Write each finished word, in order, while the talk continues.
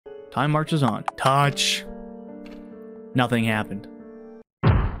Time marches on. Touch. Nothing happened.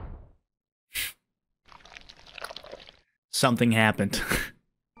 Something happened.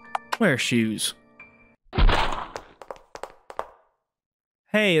 Wear shoes.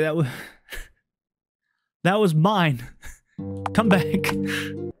 Hey, that was mine. Come back.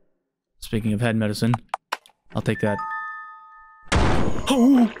 Speaking of head medicine, I'll take that.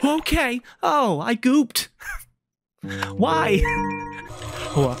 Oh, okay. Oh, I gooped. Why?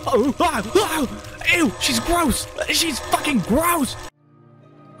 Ew, she's gross. She's fucking gross.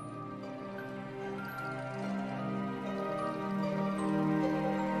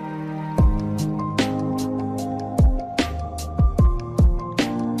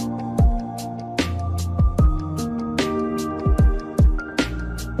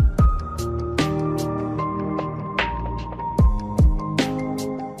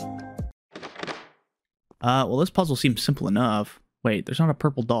 Well, this puzzle seems simple enough. Wait, there's not a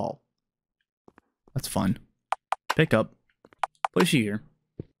purple doll. That's fun. Pick up. Place you here.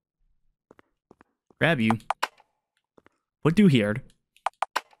 Grab you. Put you here.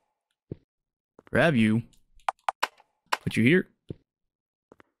 Grab you. Put you here.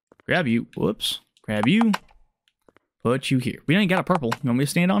 Grab you. Whoops. Grab you. Put you here. We ain't got a purple. You want me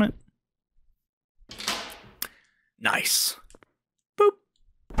to stand on it? Nice. Boop.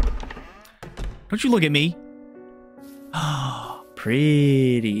 Don't you look at me. Oh,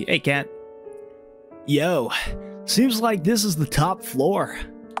 pretty. Hey, cat. Yo, seems like this is the top floor.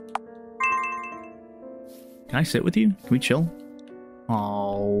 Can I sit with you? Can we chill?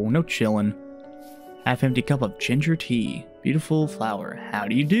 Oh, no chilling. Half-empty cup of ginger tea. Beautiful flower. How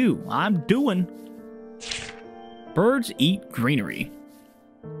do you do? I'm doing. Birds eat greenery.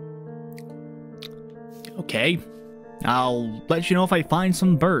 Okay. I'll let you know if I find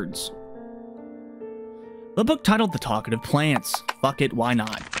some birds. The book titled The Talkative Plants. Fuck it, why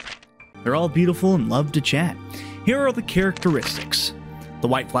not? They're all beautiful and love to chat. Here are the characteristics. The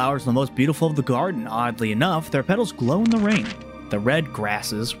white flowers are the most beautiful of the garden. Oddly enough, their petals glow in the rain. The red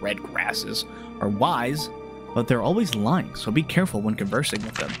grasses, are wise, but they're always lying, so be careful when conversing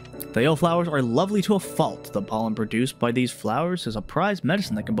with them. The yellow flowers are lovely to a fault. The pollen produced by these flowers is a prized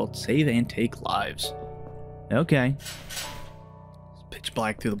medicine that can both save and take lives. Okay. It's pitch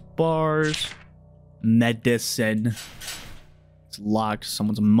black through the bars. Medicine. It's locked.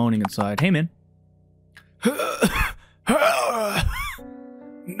 Someone's moaning inside. Hey, man.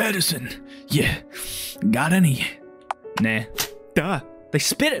 Medicine. Yeah. Got any? Nah. Duh. They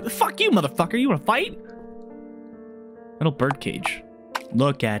spit it. Fuck you, motherfucker. You wanna fight? Little birdcage.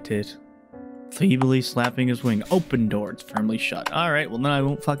 Look at it. Feebly slapping his wing. Open door. It's firmly shut. Alright, well then I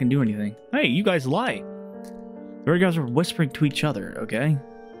won't fucking do anything. Hey, you guys lie. The bird guys are whispering to each other, okay?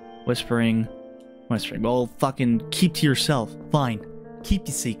 Whispering. Well, fucking keep to yourself. Fine. Keep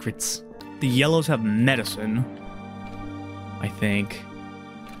your secrets. The yellows have medicine. I think.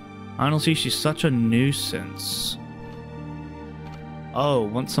 Honestly, she's such a nuisance. Oh,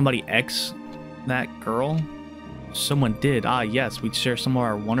 won't somebody X that girl? Someone did. Ah, yes, we'd share some of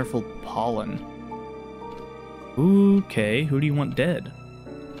our wonderful pollen. Okay, who do you want dead?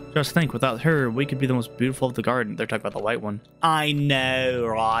 Just think, without her, we could be the most beautiful of the garden. They're talking about the white one. I know,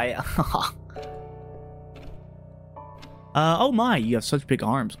 right? Oh my, you have such big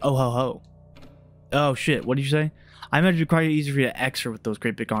arms. Oh ho ho. Oh shit, what did you say? I imagine it'd be quite easy for you to X her with those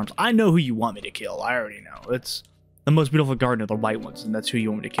great big arms. I know who you want me to kill. I already know. It's the most beautiful garden are the white ones, and that's who you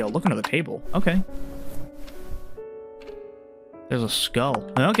want me to kill. Look under the table. Okay. There's a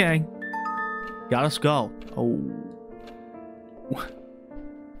skull. Okay. Got a skull. Oh.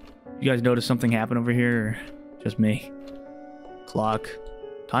 You guys notice something happen over here? Or just me? Clock.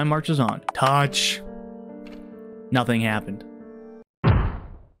 Time marches on. Touch. Nothing happened.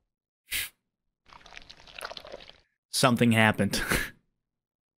 Something happened.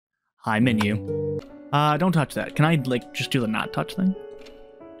 Hi, menu. Don't touch that. Can I, like, just do the not touch thing?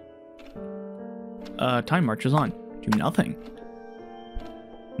 Time marches on. Do nothing.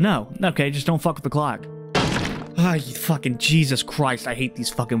 No. Okay, just don't fuck with the clock. Ah, you fucking Jesus Christ. I hate these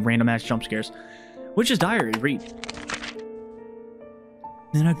fucking random-ass jump scares. Witch's Diary. Read.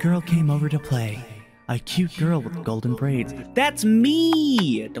 Then a girl came over to play. A cute girl with golden braids. That's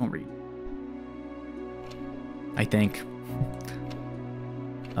me! Don't read. I think.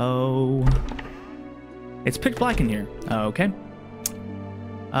 Oh. It's pitch black in here. Okay.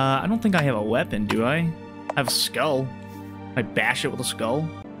 I don't think I have a weapon, do I? I have a skull. I bash it with a skull.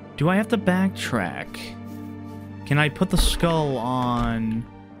 Do I have to backtrack? Can I put the skull on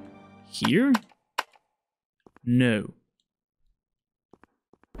here? No.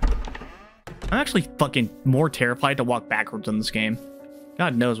 I'm actually fucking more terrified to walk backwards in this game.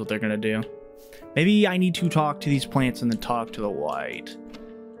 God knows what they're gonna do. Maybe I need to talk to these plants and then talk to the white.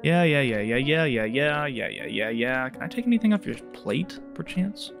 Yeah. Can I take anything off your plate,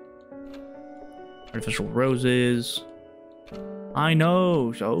 perchance? Artificial roses. I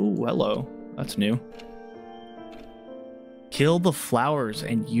know. Oh, hello. That's new. Kill the flowers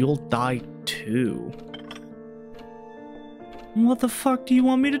and you'll die too. What the fuck do you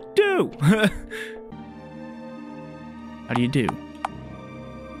want me to do? How do you do?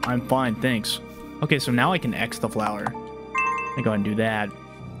 I'm fine, thanks. Okay, so now I can X the flower. I go ahead and do that.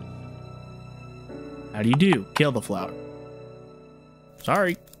 How do you do? Kill the flower.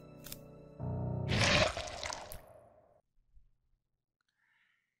 Sorry.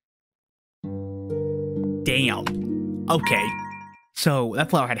 Damn. Okay. So, that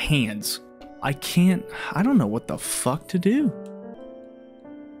flower had hands. I don't know what the fuck to do.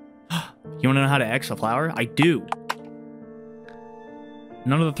 You wanna know how to X a flower? I do.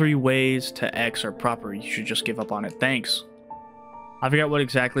 None of the 3 ways to X are proper. You should just give up on it. Thanks. I forgot what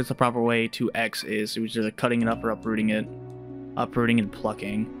exactly the proper way to X is. It was either cutting it up or uprooting it. Uprooting and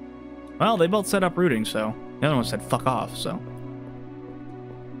plucking. Well, they both said uprooting, so... The other one said fuck off, so...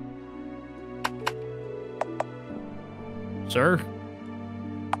 Sir?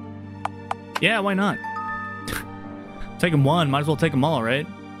 Yeah, why not? Take them one, might as well take them all, right?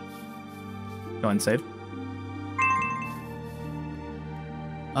 Go ahead and save.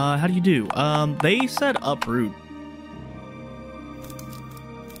 How do you do? They said uproot.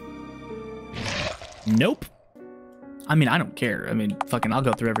 Nope. I mean, I don't care. I mean, fucking, I'll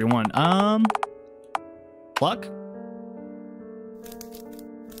go through every one. Pluck?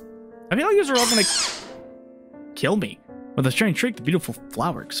 I feel like these are all gonna kill me. With a strange trick, the beautiful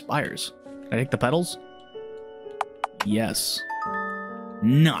flower expires. Can I take the petals? Yes.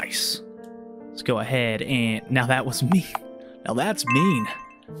 Nice. Let's go ahead and... Now that was mean. Now that's mean.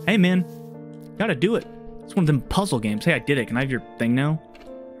 Hey, man. Gotta do it. It's one of them puzzle games. Hey, I did it. Can I have your thing now?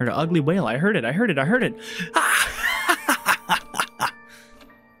 Heard an ugly wail. I heard it. I heard it. I heard it.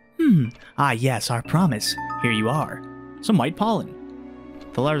 Ah, yes, our promise. Here you are. Some white pollen.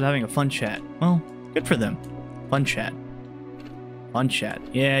 The lovers are having a fun chat. Well, good for them. Fun chat. Fun chat.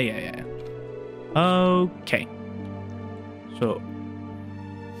 Yeah. Okay. So,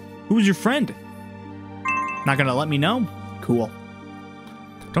 who's your friend? Not gonna let me know? Cool.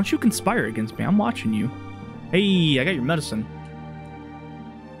 Don't you conspire against me. I'm watching you. Hey, I got your medicine.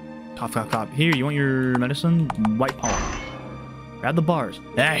 Cough, cough, cough. Here, you want your medicine? White pollen. Grab the bars.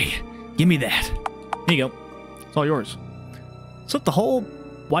 Hey, give me that. Here you go. It's all yours. Slip the whole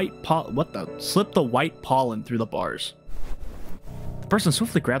white pollen. What the? Slip the white pollen through the bars. The person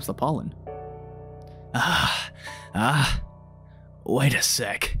swiftly grabs the pollen. Wait a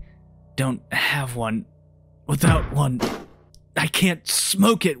sec. Don't have one without one. I can't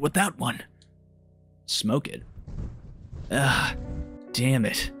smoke it without one. Smoke it? Damn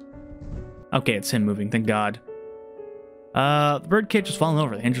it. Okay, it's him moving, thank God. The bird cage is falling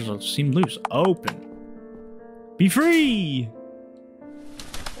over. The hinges seem loose. Open. Be free!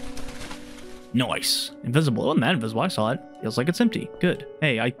 Nice. Invisible. It wasn't that invisible. I saw it. Feels like it's empty. Good.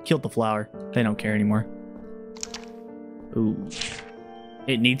 Hey, I killed the flower. They don't care anymore. Ooh.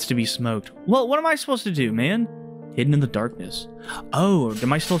 It needs to be smoked. Well, what am I supposed to do, man? Hidden in the darkness. Oh,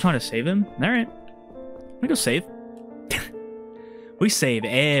 am I still trying to save him? Alright. I'm gonna go save. We save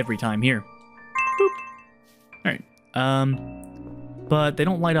every time here. Boop. Alright. But they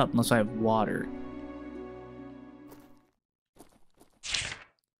don't light up unless I have water.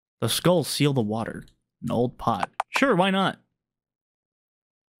 The skulls seal the water. An old pot. Sure, why not?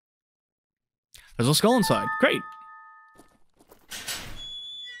 There's a skull inside. Great.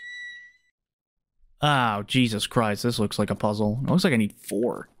 Oh, Jesus Christ. This looks like a puzzle. It looks like I need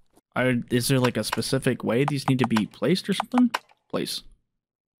 4. Is there like a specific way these need to be placed or something? Place.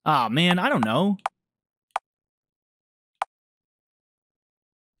 Ah, man, I don't know.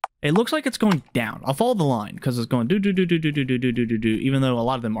 It looks like it's going down. I'll follow the line because it's going do do do do do do do do do do do, even though a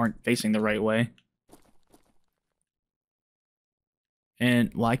lot of them aren't facing the right way.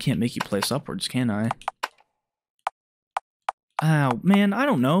 And well, I can't make you place upwards, can I? Oh man, I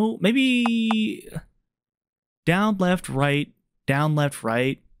don't know. Maybe down, left, right, down, left,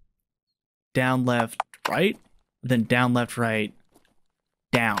 right, down, left, right, then down, left, right,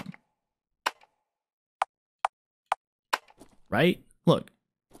 down. Right? Look.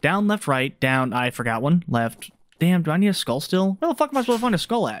 Down, left, right, down. I forgot one. Left. Damn, do I need a skull still? Where the fuck am I supposed to find a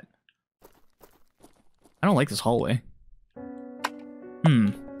skull at? I don't like this hallway.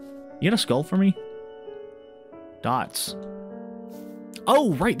 You got a skull for me? Dots.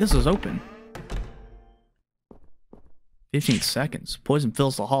 Oh, right, this is open. 15 seconds. Poison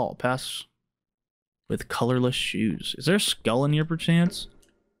fills the hall. Pass with colorless shoes. Is there a skull in here perchance?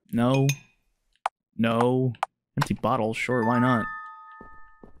 No. No. Empty bottle. Sure, why not?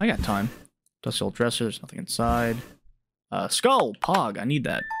 I got time. Dusty old dresser. There's nothing inside. Skull! Pog. I need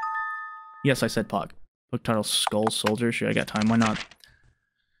that. Yes, I said Pog. Book title Skull Soldier. Sure, I got time. Why not?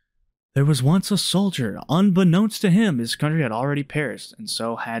 There was once a soldier. Unbeknownst to him, his country had already perished, and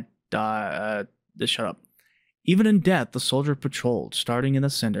so had shut up. Even in death, the soldier patrolled, starting in the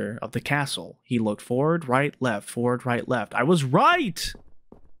center of the castle. He looked forward, right, left, forward, right, left. I was right!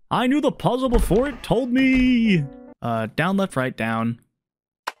 I knew the puzzle before it told me! Down, left, right, down.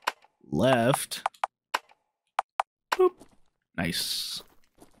 Left. Boop. Nice.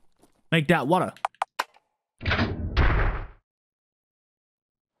 Make that water.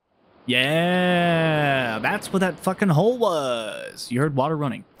 Yeah, that's what that fucking hole was. You heard water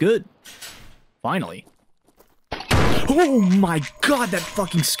running. Good. Finally. Oh my god, that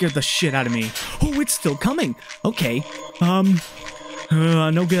fucking scared the shit out of me. Oh, it's still coming. Okay.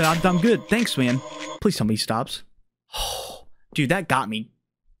 No good. I'm good. Thanks, man. Please tell me he stops. Oh, dude, that got me.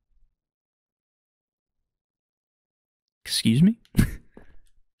 Excuse me?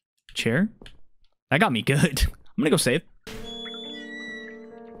 Chair? That got me good. I'm gonna go save.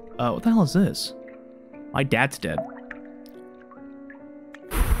 What the hell is this? My dad's dead.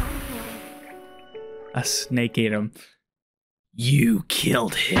 A snake ate him. You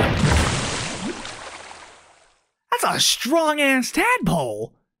killed him. That's a strong-ass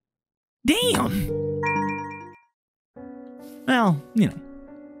tadpole. Damn. Well, you know.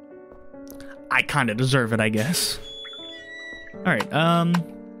 I kind of deserve it, I guess. Alright,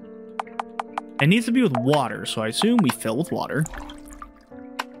 it needs to be with water, so I assume we fill with water.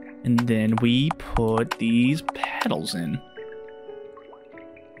 And then we put these petals in.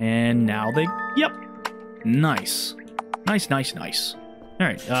 And now they... Yep. Nice. Nice, nice, nice.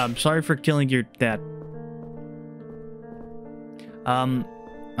 Alright, sorry for killing your dad. I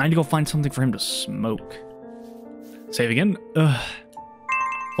need to go find something for him to smoke. Save again? Ugh.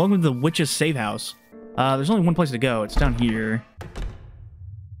 Welcome to the witch's safe house. There's only one place to go. It's down here.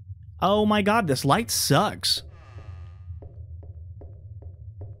 Oh my god, this light sucks.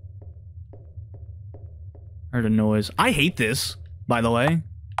 Heard a noise. I hate this, by the way.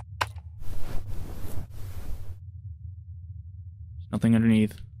 Nothing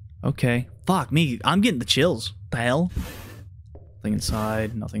underneath. Okay. Fuck me. I'm getting the chills. What the hell? Nothing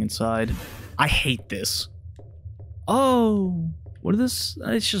inside. Nothing inside. I hate this. Oh. What is this?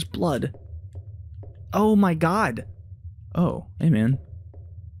 It's just blood. Oh my god. Oh. Hey, man.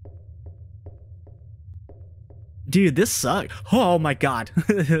 Dude, this sucks. Oh my god.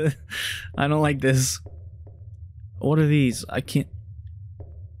 I don't like this. What are these? I can't...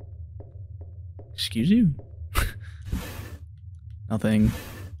 Excuse you? Nothing.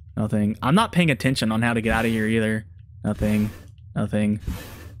 Nothing. I'm not paying attention on how to get out of here either. Nothing. Nothing.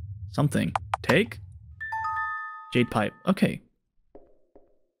 Something. Take? Jade pipe. Okay.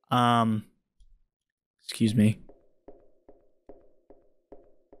 Excuse me.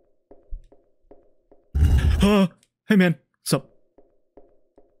 Hey man. What's up?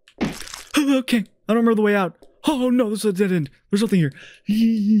 Okay. I don't remember the way out. Oh no, this is a dead end. There's nothing here.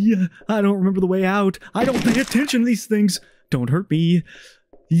 Yeah, I don't remember the way out. I don't pay attention to these things. Don't hurt me.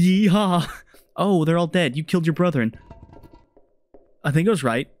 Yeehaw. Oh, they're all dead. You killed your brethren. I think it was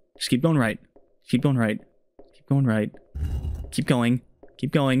right. Just keep going right. Keep going right. Keep going right. Keep going.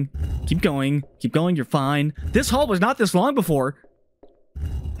 Keep going. Keep going. Keep going. You're fine. This hall was not this long before.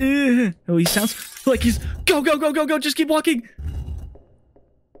 Oh, he sounds like he's... Go, go, go, go, go. Just keep walking.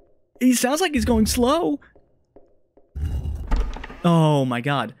 He sounds like he's going slow. Oh my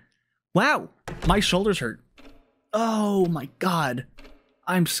god. Wow. My shoulders hurt. Oh my god.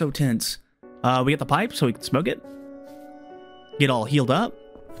 I'm so tense. We get the pipe so we can smoke it. Get all healed up.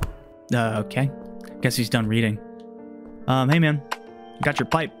 Okay. Guess he's done reading. Hey man. Got your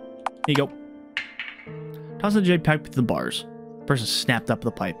pipe. Here you go. Toss the jade pipe to the bars. The person snapped up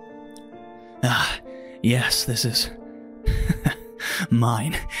the pipe. Ah, yes, this is...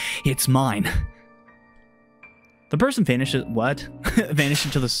 mine. It's mine. The person vanishes... What? Vanished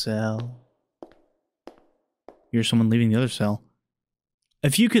into the cell. Here's someone leaving the other cell.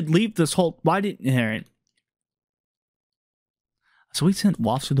 If you could leave this whole... Why didn't... Alright. So we sent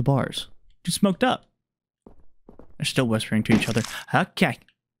wafts through the bars. Just smoked up. They're still whispering to each other. Okay.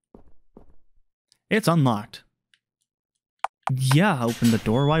 It's unlocked. Yeah, open the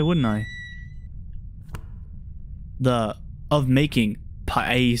door. Why wouldn't I? Of making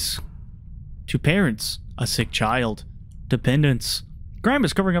pies. To parents. A sick child. Dependence. Graham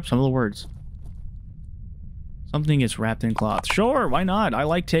is covering up some of the words. Something is wrapped in cloth. Sure, why not? I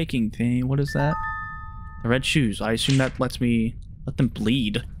like taking things. What is that? The red shoes. I assume that lets me let them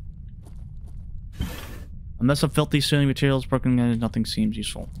bleed. A mess of filthy sewing materials, broken. Nothing seems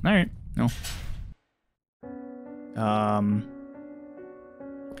useful. All right, no.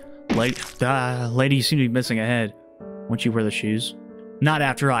 Lady, you seem to be missing a head. Won't you wear the shoes? Not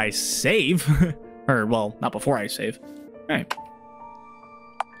after I save. Or, well, not before I save. All right.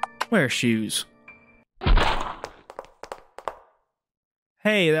 Wear shoes.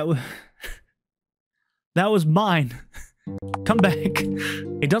 Hey, that was mine. Come back.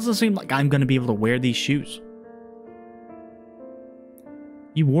 It doesn't seem like I'm gonna be able to wear these shoes.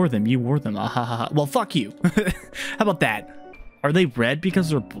 You wore them. Ah, ha, ha, ha. Well, fuck you. How about that? Are they red because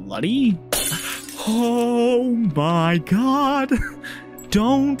they're bloody? Oh my god.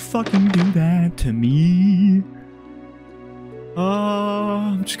 Don't fucking do that to me.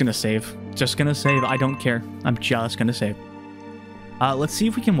 I'm just gonna save. Just gonna save. I don't care. I'm just gonna save. Let's see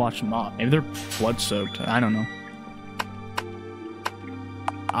if we can wash them off. Maybe they're blood-soaked. I don't know.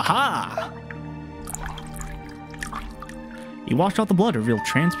 Aha! You washed out the blood, revealed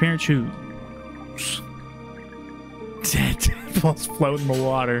transparent shoes. Dead balls float in the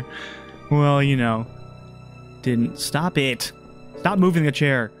water. Well, you know. Didn't. Stop it. Stop moving the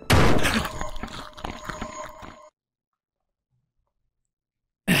chair.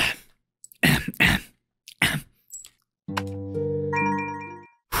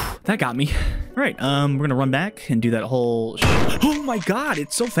 That got me. All right, we're gonna run back and do that whole. Oh my god,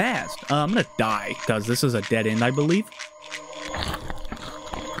 it's so fast. I'm gonna die because this is a dead end, I believe.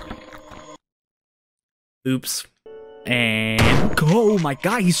 Oops. And oh my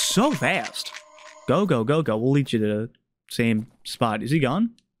god, he's so fast. Go, go, go, go. We'll lead you to the same spot. Is he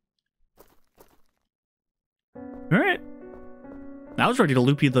gone? All right. I was ready to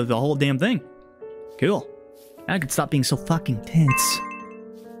loop you the whole damn thing. Cool. Now I can stop being so fucking tense.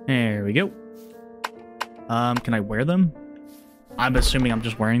 There we go. Can I wear them? I'm assuming I'm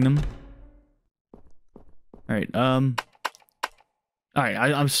just wearing them. All right. All right.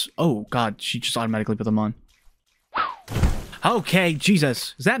 I'm. Oh God, she just automatically put them on. Okay,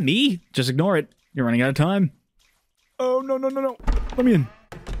 Jesus, is that me? Just ignore it. You're running out of time. Oh no no no no! Let me in.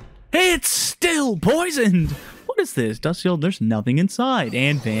 It's still poisoned. What is this? Dust shield. There's nothing inside.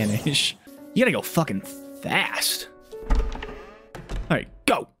 And vanish. You gotta go fucking fast. All right,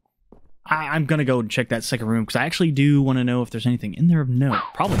 go. I'm gonna go and check that second room because I actually do want to know if there's anything in there of note.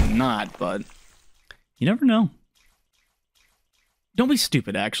 Probably not, but you never know. Don't be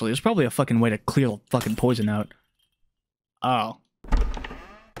stupid, actually. There's probably a fucking way to clear the fucking poison out. Oh.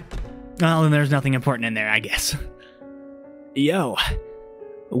 Well, then there's nothing important in there, I guess. Yo,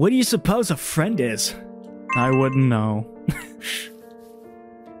 what do you suppose a friend is? I wouldn't know.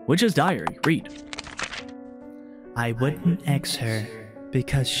 Witch's diary. Read. I wouldn't ex her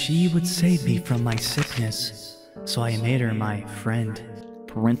because she would save me from my sickness, so I made her my friend.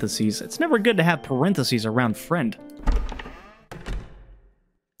 Parentheses. It's never good to have parentheses around friend.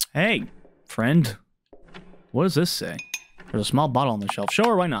 Hey, friend. What does this say? There's a small bottle on the shelf.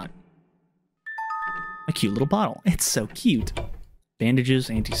 Sure, why not? A cute little bottle. It's so cute. Bandages,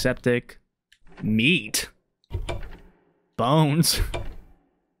 antiseptic, meat, bones,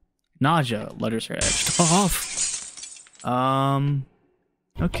 nausea. Letters are etched off.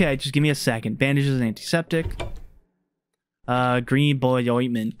 Okay, just give me a second. Bandages, antiseptic. Green boy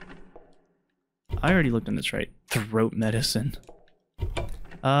ointment. I already looked in this, right? Throat medicine.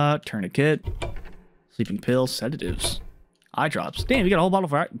 Tourniquet. Sleeping pills, sedatives. Eye drops. Damn, you got a whole bottle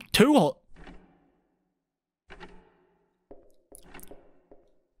for two whole.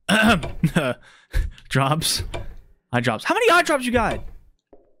 Drops. Eye drops. How many eye drops you got?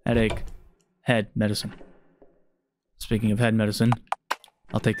 Headache. Head medicine. Speaking of head medicine,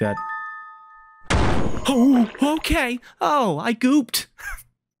 I'll take that. Oh, okay. Oh, I gooped.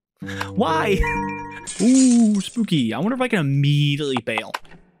 Why? Ooh, spooky. I wonder if I can immediately bail.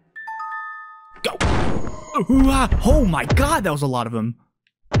 Go. Ooh, ah. Oh my god, that was a lot of them.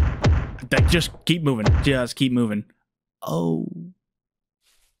 Just keep moving. Just keep moving. Oh.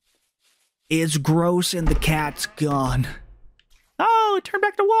 It's gross and the cat's gone. Oh, it turned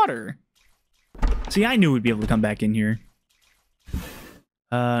back to water. See, I knew we'd be able to come back in here.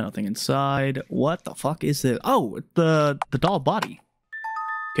 Nothing inside. What the fuck is this? Oh, the doll body.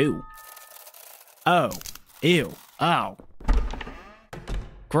 Cool. Oh. Ew. Ow.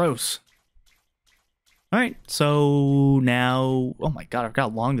 Gross. Alright, so now... Oh my god, I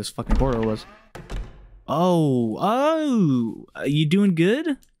forgot how long this fucking corridor was. Oh, you doing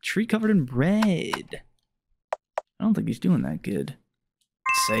good? Tree covered in red. I don't think he's doing that good.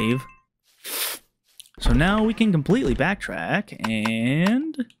 Save. So now we can completely backtrack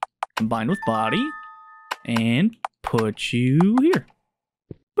and combine with body and put you here.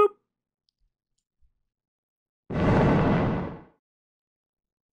 Boop.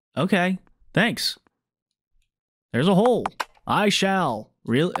 Okay, thanks. There's a hole. I shall.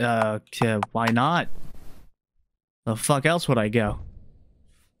 Really? Why not? The fuck else would I go?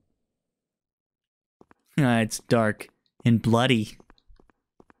 It's dark and bloody.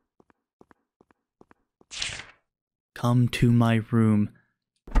 Come to my room.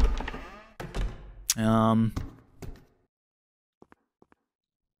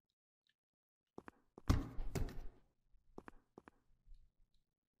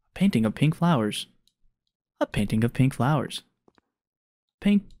 Painting of pink flowers. A painting of pink flowers.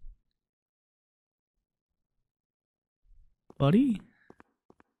 Pink. Buddy?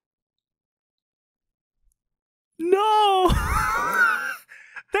 No!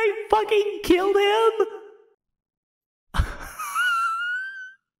 They fucking killed him?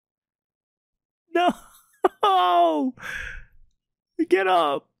 No! Get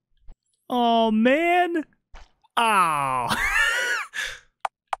up! Oh, man! Oh!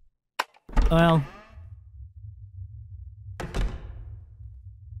 Well...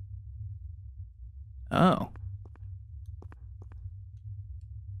 Oh.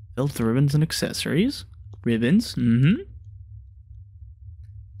 Filled with ribbons and accessories. Ribbons, mm-hmm.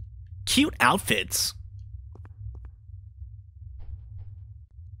 Cute outfits.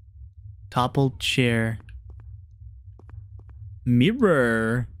 Toppled chair.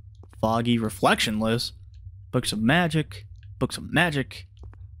 Mirror. Foggy, reflectionless. Books of magic. Books of magic.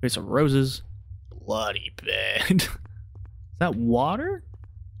 Vase of roses. Bloody bed. Is that water?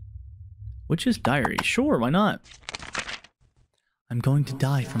 Witch's diary. Sure, why not? I'm going to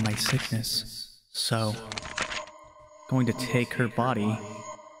die from my sickness. So, going to take her body.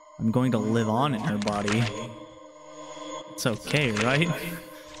 I'm going to live on in her body. It's okay, right?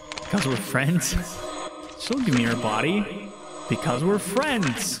 Because we're friends. She'll give me her body. Because we're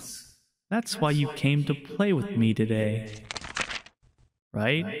friends. That's why you came to play with me today.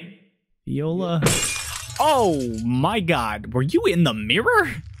 Right? Viola? Oh my god, were you in the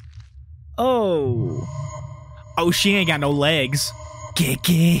mirror? Oh. Oh, she ain't got no legs. Make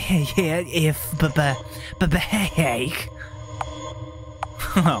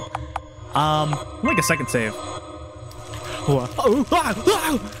a second save.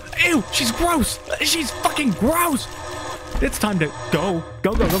 Ew, she's gross. She's fucking gross. It's time to go.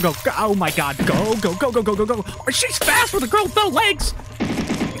 Go, go, go, go. Oh my god. Go, go, go, go, go, go, go. She's fast with a girl with no legs.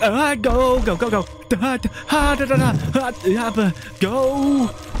 Go, go, go, go. Go.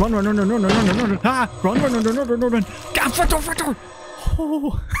 Run, run, run, run, run, run, run, run, run. Run, run, run, run, run, run, run. Front door, front door.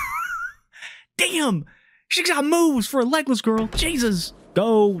 Oh. Damn. She's got moves for a legless girl. Jesus.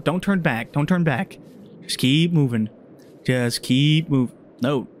 Go. Don't turn back. Don't turn back. Just keep moving. Just keep moving.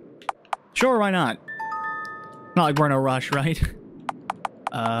 No. Sure, why not? Not like we're in a rush, right?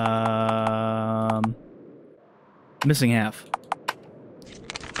 Missing half.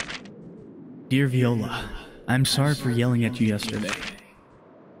 Dear Viola, I'm sorry for yelling at you yesterday.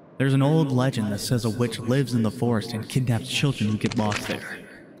 There's an old legend that says a witch lives in the forest and kidnaps children who get lost there.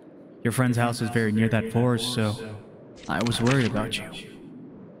 Your friend's house is very near that forest, so I was worried about you.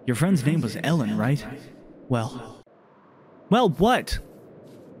 Your friend's name was Ellen, right? Well, what?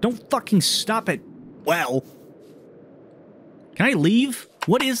 Don't fucking stop it. Well. Can I leave?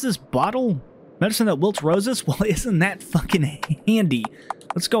 What is this bottle? Medicine that wilts roses? Well, isn't that fucking handy?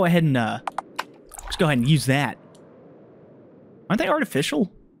 Let's go ahead and use that. Aren't they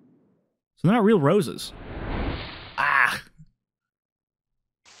artificial? So they're not real roses. Ah.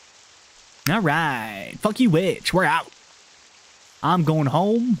 Alright. Fuck you, witch. We're out. I'm going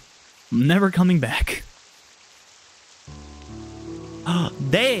home. I'm never coming back.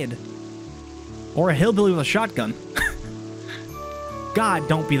 Dead. Or a hillbilly with a shotgun. God,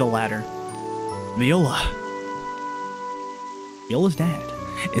 don't be the latter. Viola. Viola's dad.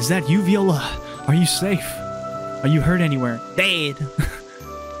 Is that you, Viola? Are you safe? Are you hurt anywhere? Dead.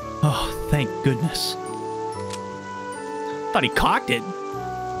 Oh, thank goodness. Thought he cocked it.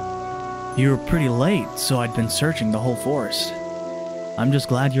 You were pretty late, so I'd been searching the whole forest. I'm just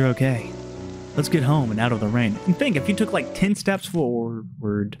glad you're okay. Let's get home and out of the rain. And think, if you took like 10 steps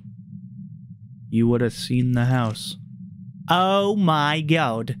forward, you would have seen the house. Oh my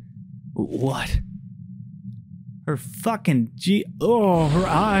god. What? Her fucking oh, her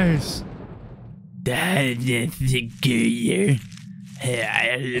eyes. Peter.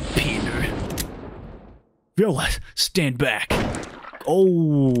 Viola, stand back.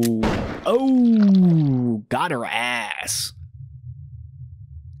 Oh, got her ass.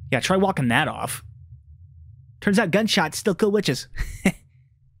 Yeah, try walking that off. Turns out gunshots still kill witches.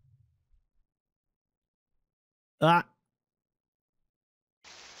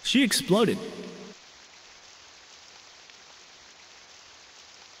 She exploded.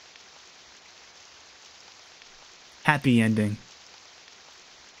 Happy ending.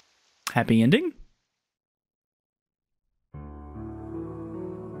 Happy ending?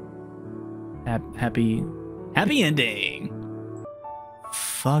 Happy ending.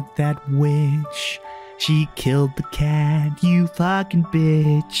 Fuck that witch. She killed the cat, you fucking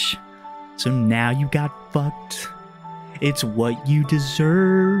bitch. So now you got fucked. It's what you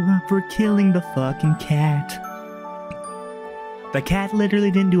deserve for killing the fucking cat. The cat literally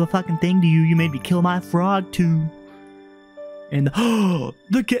didn't do a fucking thing to you. You made me kill my frog too. And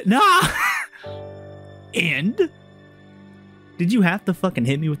the cat, nah. And did you have to fucking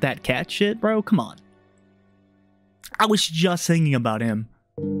hit me with that cat shit, bro? Come on. I was just thinking about him.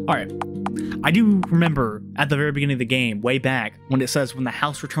 Alright. I do remember at the very beginning of the game, way back, when it says when the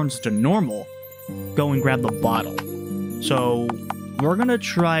house returns to normal, go and grab the bottle. So, we're gonna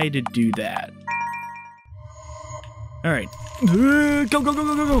try to do that. Alright. Go, go, go,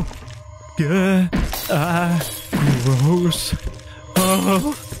 go, go, go! Gross.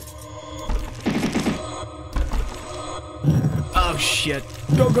 Oh. Oh, shit.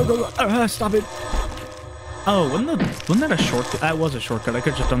 Go, go, go, go. Stop it. Oh, wasn't that a shortcut? That was a shortcut. I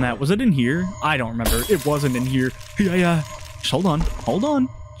could have just done that. Was it in here? I don't remember. It wasn't in here. Yeah. Just hold on. Hold on.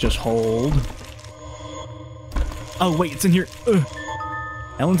 Just hold. Oh, wait. It's in here.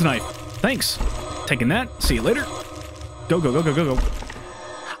 Ellen's knife. Thanks. Taking that. See you later. Go, go, go, go, go, go.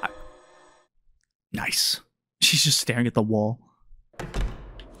 Nice. She's just staring at the wall.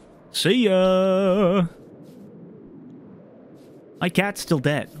 See ya. My cat's still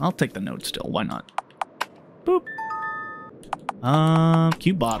dead. I'll take the note still. Why not? Boop.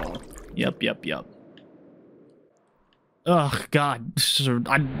 Cute bottle. Yep. Ugh, God.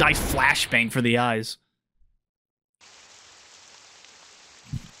 A nice flashbang for the eyes.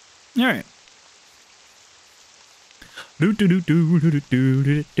 Alright.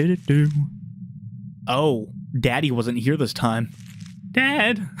 Oh, Daddy wasn't here this time.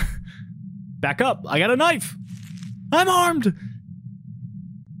 Dad! Back up. I got a knife. I'm armed.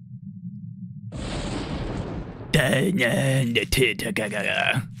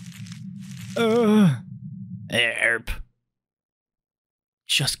 Erp.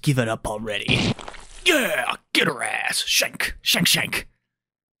 Just give it up already. Yeah, get her ass. Shank, shank, shank.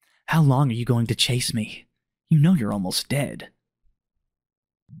 How long are you going to chase me? You know you're almost dead.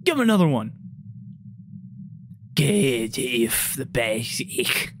 Give him another one. Get if the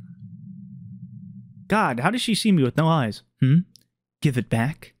basic. God, how does she see me with no eyes? Give it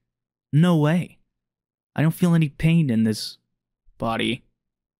back? No way. I don't feel any pain in this body.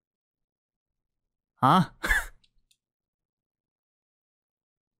 Huh?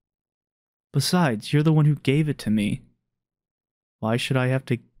 Besides, you're the one who gave it to me. Why should I have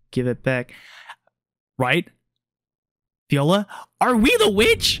to give it back? Right? Viola, are we the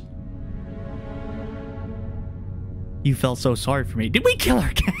witch? You felt so sorry for me. Did we kill our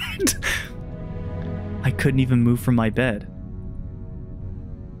cat? I couldn't even move from my bed.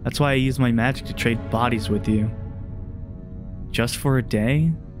 That's why I used my magic to trade bodies with you. Just for a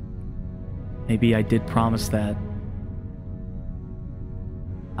day? Maybe I did promise that.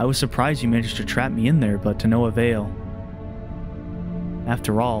 I was surprised you managed to trap me in there, but to no avail.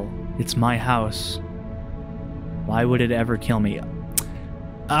 After all, it's my house. Why would it ever kill me?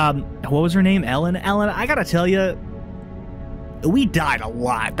 What was her name? Ellen? Ellen, I gotta tell you, we died a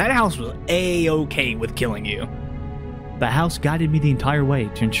lot. That house was A-okay with killing you. The house guided me the entire way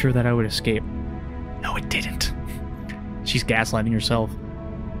to ensure that I would escape. No, it didn't. She's gaslighting herself.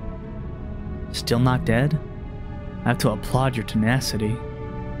 Still not dead? I have to applaud your tenacity.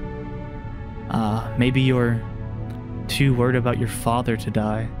 Maybe you're too worried about your father to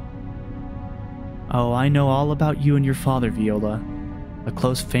die. Oh, I know all about you and your father, Viola. A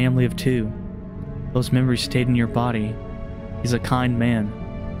close family of two. Those memories stayed in your body. He's a kind man.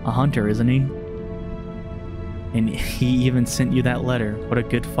 A hunter, isn't he? And he even sent you that letter. What a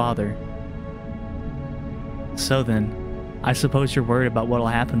good father. So then, I suppose you're worried about what'll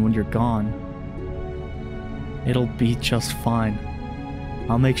happen when you're gone. It'll be just fine.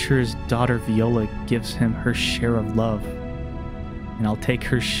 I'll make sure his daughter Viola gives him her share of love. And I'll take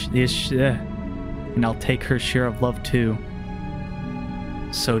her share of love too.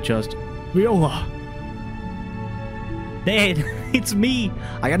 So just Viola. Dad, it's me.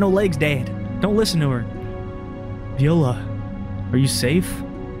 I got no legs, Dad. Don't listen to her. Viola, are you safe?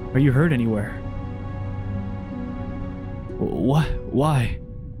 Are you hurt anywhere? What? Why?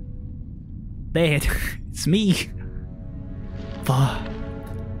 Dad, It's me.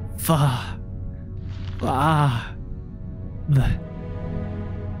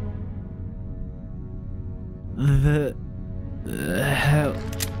 The hell.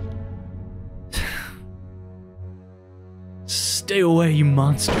 Stay away, you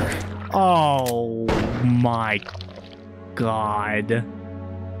monster. Oh my god.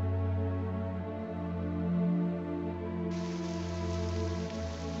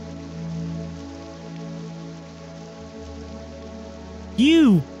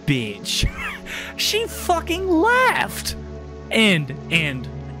 You bitch. She fucking laughed. And?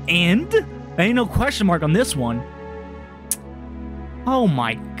 Ain't no question mark on this one. Oh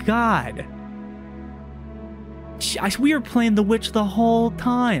my god. We were playing the witch the whole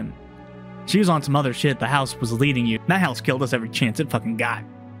time. She was on some other shit. The house was leading you. That house killed us every chance it fucking got.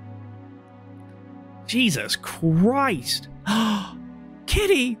 Jesus Christ.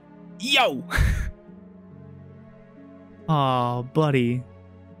 Kitty. Yo. Aw, buddy.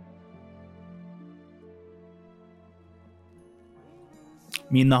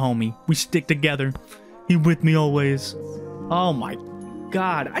 Me and the homie. We stick together. He with me always. Oh my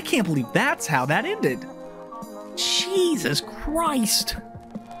god. I can't believe that's how that ended. Jesus Christ.